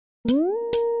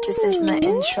This is my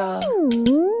intro.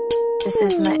 This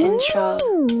is my intro.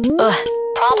 Ugh.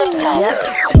 Problem solved. Yep.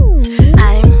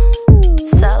 I'm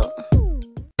so.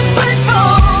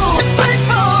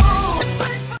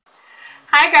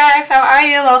 Hi guys, how are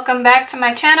you? Welcome back to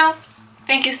my channel.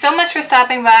 Thank you so much for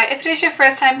stopping by. If it is your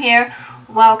first time here,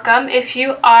 welcome. If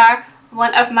you are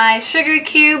one of my sugar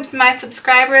cubes, my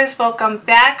subscribers, welcome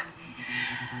back.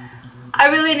 I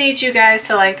really need you guys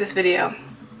to like this video.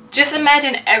 Just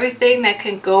imagine everything that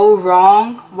can go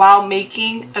wrong while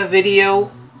making a video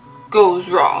goes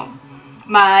wrong.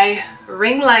 My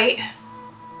ring light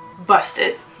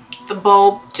busted. The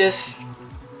bulb just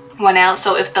went out.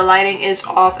 So if the lighting is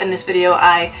off in this video,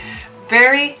 I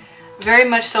very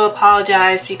much so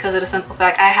apologize, because of the simple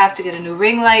fact I have to get a new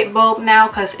ring light bulb now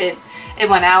because it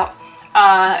went out.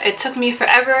 It took me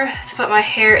forever to put my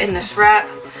hair in this wrap.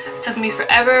 It took me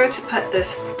forever to put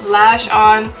this lash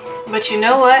on. But you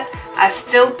know what? I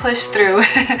still pushed through.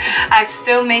 I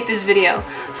still made this video.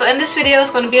 So in this video,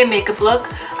 it's going to be a makeup look.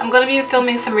 I'm going to be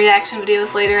filming some reaction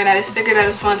videos later, and I just figured I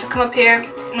just wanted to come up here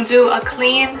and do a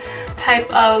clean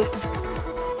type of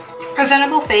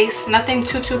presentable face. Nothing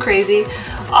too crazy.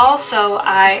 Also,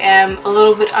 I am a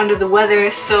little bit under the weather,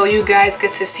 so you guys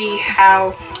get to see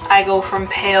how I go from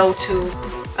pale to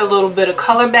a little bit of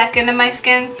color back into my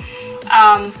skin.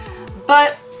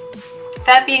 But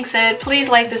that being said, please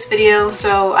like this video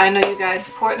so I know you guys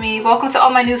support me. Welcome to all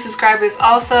my new subscribers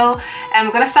also. And I'm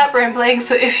going to stop rambling,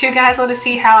 so if you guys want to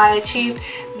see how I achieved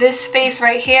this face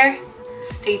right here,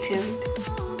 stay tuned.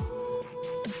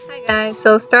 Hi guys,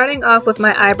 so starting off with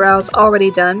my eyebrows already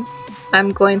done, I'm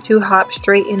going to hop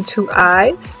straight into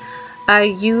eyes. I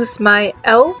use my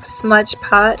e.l.f. smudge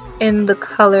pot in the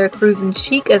color Cruisin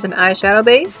Chic as an eyeshadow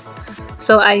base.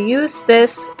 So I use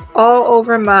this all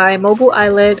over my mobile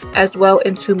eyelid as well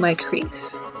into my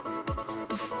crease.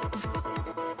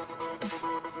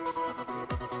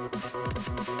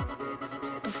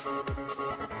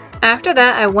 After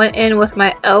that, I went in with my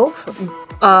e.l.f.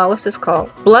 What's this called?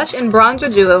 Blush and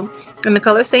bronzer duo in the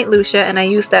color St. Lucia, and I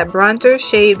used that bronzer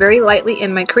shade very lightly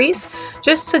in my crease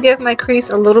just to give my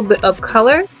crease a little bit of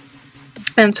color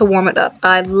and to warm it up.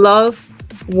 I love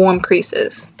warm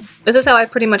creases. This is how I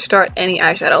pretty much start any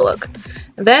eyeshadow look.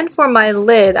 Then for my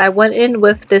lid, I went in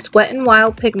with this Wet n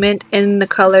Wild pigment in the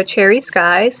color Cherry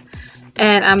Skies,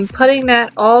 and I'm putting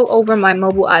that all over my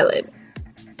mobile eyelid.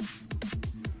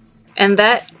 And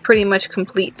that pretty much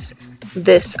completes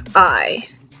this eye.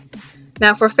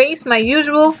 Now for face, my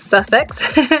usual suspects,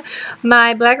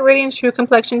 my Black Radiance True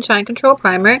Complexion Shine Control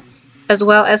Primer, as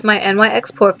well as my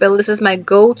NYX Pore Filler. This is my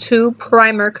go-to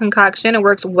primer concoction. It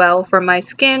works well for my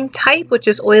skin type, which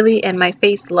is oily, and my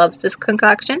face loves this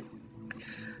concoction.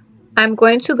 I'm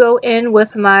going to go in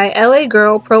with my LA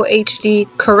Girl Pro HD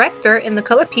Corrector in the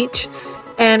color Peach,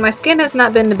 and my skin has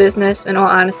not been the business, in all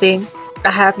honesty.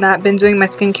 I have not been doing my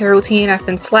skincare routine. I've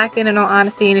been slacking, in all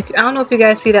honesty, and I don't know if you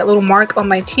guys see that little mark on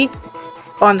my cheek,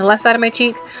 on the left side of my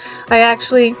cheek. I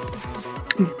actually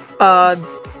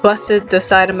busted the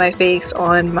side of my face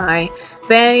on my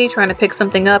vanity trying to pick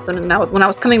something up, and now when I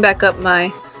was coming back up,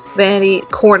 my vanity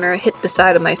corner hit the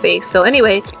side of my face. So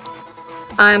anyway,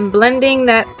 I'm blending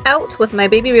that out with my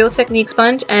Baby Real Technique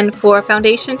sponge, and for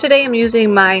foundation today I'm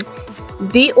using my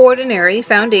The Ordinary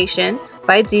foundation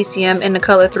by DCM in the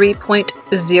color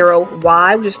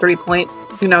 3.0Y, which is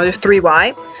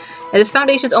 3Y. And this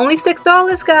foundation is only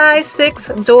 $6, guys.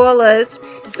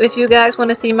 $6. If you guys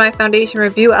want to see my foundation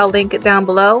review, I'll link it down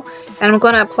below. And I'm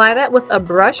going to apply that with a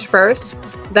brush first.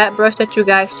 That brush that you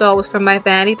guys saw was from my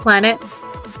Vanity Planet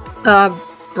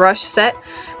brush set.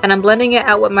 And I'm blending it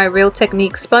out with my Real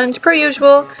Technique sponge per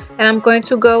usual. And I'm going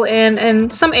to go in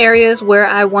some areas where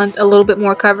I want a little bit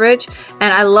more coverage.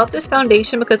 And I love this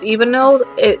foundation because even though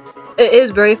it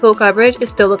is very full coverage, it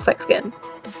still looks like skin.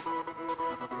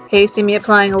 Okay, you see me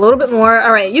applying a little bit more.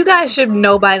 Alright, you guys should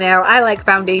know by now I like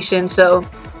foundation, so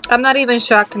I'm not even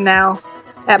shocked now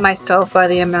at myself by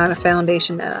the amount of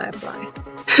foundation that I apply.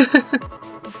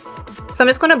 So I'm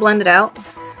just going to blend it out.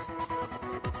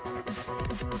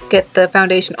 Get the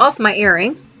foundation off my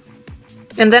earring.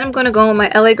 And then I'm going to go with my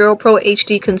LA Girl Pro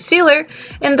HD Concealer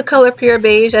in the color Pure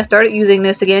Beige. I started using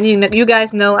this again. You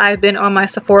guys know I've been on my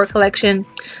Sephora collection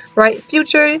Bright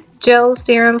Future Gel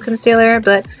Serum Concealer,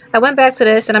 but I went back to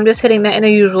this and I'm just hitting that in the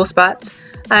usual spots.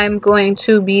 I'm going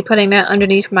to be putting that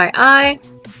underneath my eye,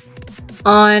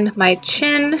 on my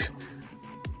chin,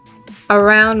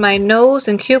 around my nose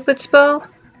and Cupid's bow,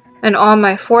 and on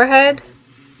my forehead,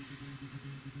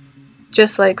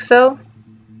 just like so.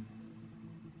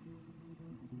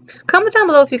 Comment down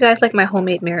below if you guys like my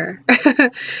homemade mirror.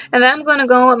 And then I'm going to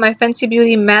go with my Fenty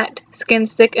Beauty matte skin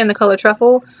stick in the color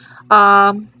Truffle,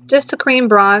 just to cream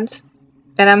bronze.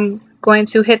 And I'm going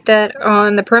to hit that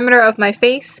on the perimeter of my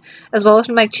face, as well as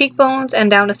my cheekbones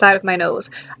and down the side of my nose.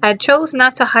 I chose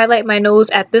not to highlight my nose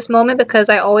at this moment because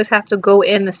I always have to go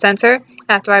in the center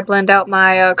after I blend out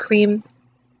my cream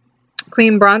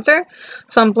bronzer.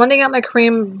 So I'm blending out my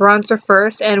cream bronzer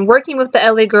first, and working with the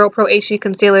LA Girl Pro HD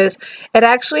concealers, it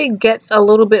actually gets a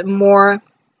little bit more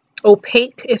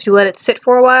opaque if you let it sit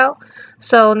for a while.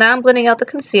 So now I'm blending out the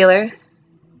concealer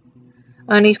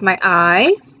underneath my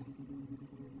eye,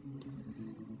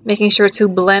 making sure to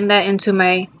blend that into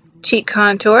my cheek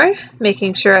contour,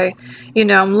 making sure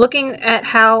I'm looking at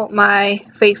how my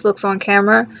face looks on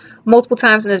camera multiple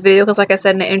times in this video, because like I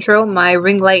said in the intro, my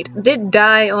ring light did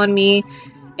die on me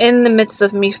in the midst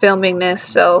of me filming this.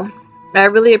 So I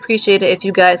really appreciate it if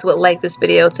you guys would like this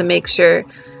video, to make sure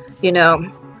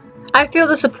I feel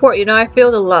the support, I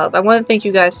feel the love. I want to thank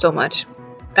you guys so much.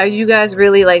 You guys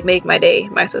really make my day,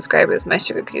 my subscribers, my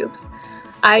sugar cubes.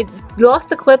 I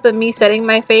lost a clip of me setting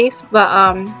my face,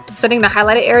 but setting the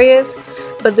highlighted areas.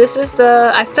 But this is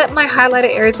I set my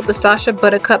highlighted areas with the Sasha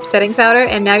Buttercup setting powder,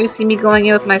 and now you see me going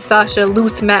in with my Sasha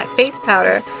Loose Matte Face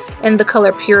Powder in the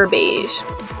color Pure Beige.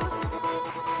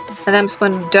 And I'm just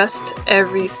going to dust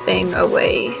everything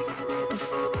away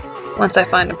once I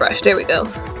find the brush. There we go.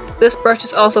 This brush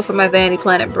is also from my Vanity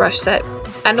Planet brush set.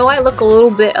 I know I look a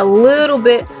little bit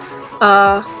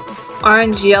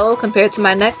orange yellow compared to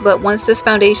my neck, but once this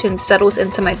foundation settles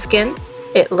into my skin,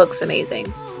 it looks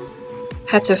amazing.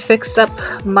 Had to fix up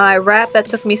my wrap that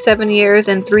took me 7 years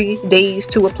and 3 days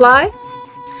to apply.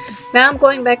 Now I'm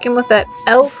going back in with that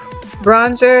e.l.f.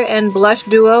 bronzer and blush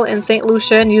duo in St.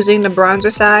 Lucia and using the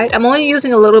bronzer side. I'm only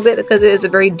using a little bit because it is a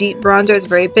very deep bronzer. It's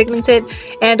very pigmented,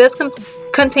 and it does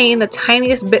contain the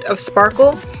tiniest bit of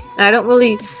sparkle. And I don't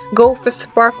really go for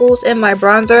sparkles in my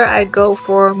bronzer. I go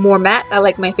for more matte. I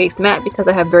like my face matte because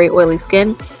I have very oily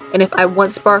skin, and if I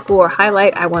want sparkle or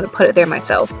highlight, I want to put it there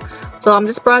myself. So I'm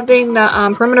just bronzing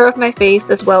the perimeter of my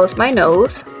face as well as my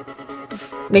nose,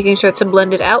 making sure to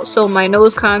blend it out so my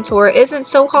nose contour isn't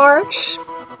so harsh.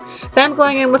 Then I'm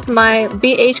going in with my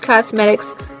BH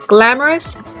Cosmetics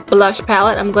Glamorous Blush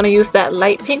Palette. I'm going to use that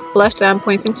light pink blush that I'm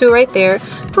pointing to right there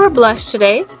for a blush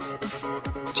today.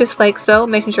 Just like so,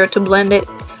 making sure to blend it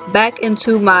back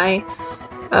into my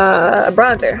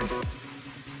bronzer.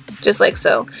 Just like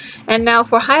so. And now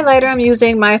for highlighter, I'm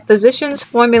using my Physicians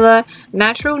Formula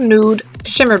Natural Nude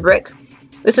Shimmer Brick.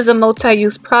 This is a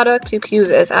multi-use product. You can use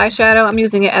it as eyeshadow. I'm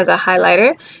using it as a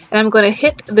highlighter. And I'm going to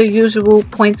hit the usual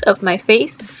points of my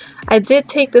face. I did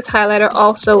take this highlighter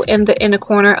also in the inner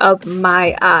corner of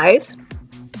my eyes.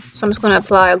 So I'm just going to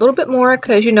apply a little bit more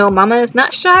because Mama is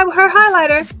not shy with her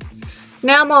highlighter.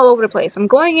 Now I'm all over the place. I'm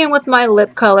going in with my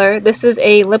lip color. This is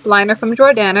a lip liner from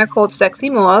Jordana called Sexy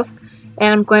Mauve.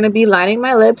 And I'm going to be lining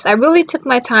my lips. I really took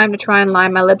my time to try and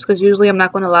line my lips because usually, I'm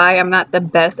not going to lie, I'm not the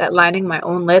best at lining my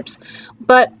own lips.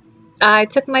 But I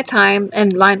took my time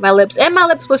and lined my lips. And my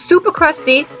lips were super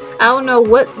crusty. I don't know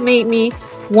what made me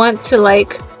want to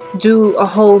do a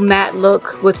whole matte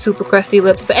look with super crusty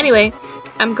lips. But anyway,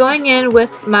 I'm going in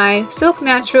with my Silk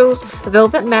Naturals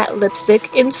Velvet Matte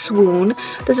Lipstick in Swoon.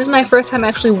 This is my first time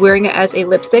actually wearing it as a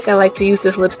lipstick. I like to use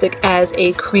this lipstick as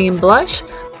a cream blush.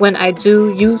 When I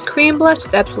do use cream blush,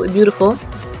 it's absolutely beautiful.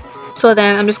 So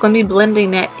then I'm just going to be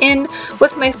blending that in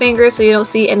with my fingers so you don't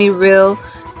see any real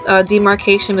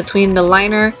demarcation between the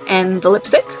liner and the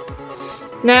lipstick.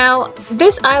 Now,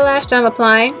 this eyelash that I'm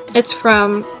applying,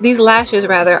 these lashes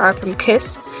are from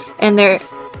Kiss, and they're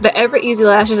the Ever Easy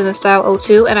lashes in the style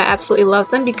 02, and I absolutely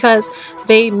love them because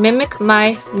they mimic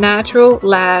my natural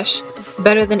lash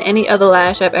better than any other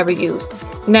lash I've ever used.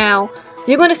 Now,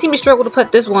 you're going to see me struggle to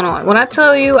put this one on. When I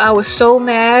tell you I was so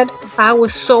mad,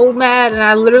 and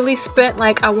I literally spent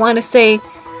I want to say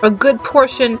a good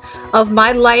portion of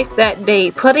my life that day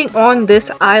putting on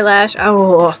this eyelash.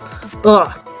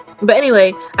 But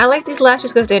anyway, I like these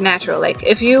lashes because they're natural.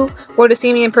 If you were to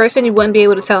see me in person, you wouldn't be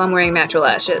able to tell I'm wearing natural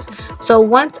lashes. So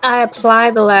once I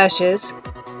apply the lashes,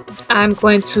 I'm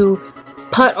going to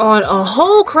put on a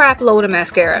whole crap load of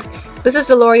mascara. This is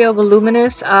the L'Oreal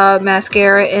Voluminous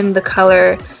mascara in the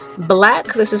color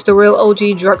Black. This is the real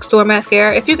OG drugstore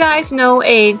mascara. If you guys know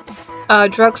a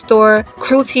drugstore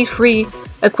cruelty-free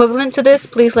equivalent to this,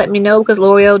 please let me know because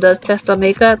L'Oreal does test on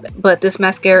makeup, but this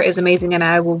mascara is amazing and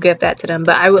I will give that to them.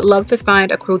 But I would love to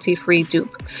find a cruelty-free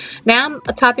dupe. Now I'm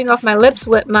topping off my lips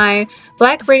with my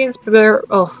Black Radiance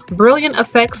Brilliant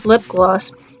Effects lip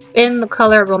gloss in the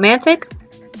color Romantic.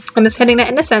 I'm just hitting that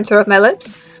in the center of my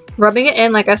lips, rubbing it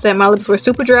in. Like I said, my lips were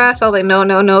super dry, so I was like, no,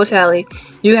 no, no, Tally.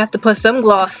 You have to put some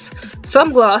gloss.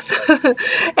 Some gloss.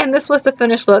 And this was the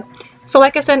finished look. So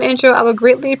like I said in the intro, I would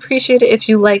greatly appreciate it if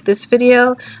you like this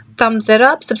video. Thumbs it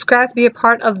up. Subscribe to be a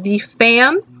part of the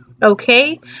fam.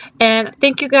 Okay? And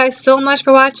thank you guys so much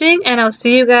for watching. And I'll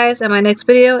see you guys in my next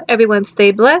video. Everyone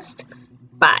stay blessed.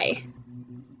 Bye.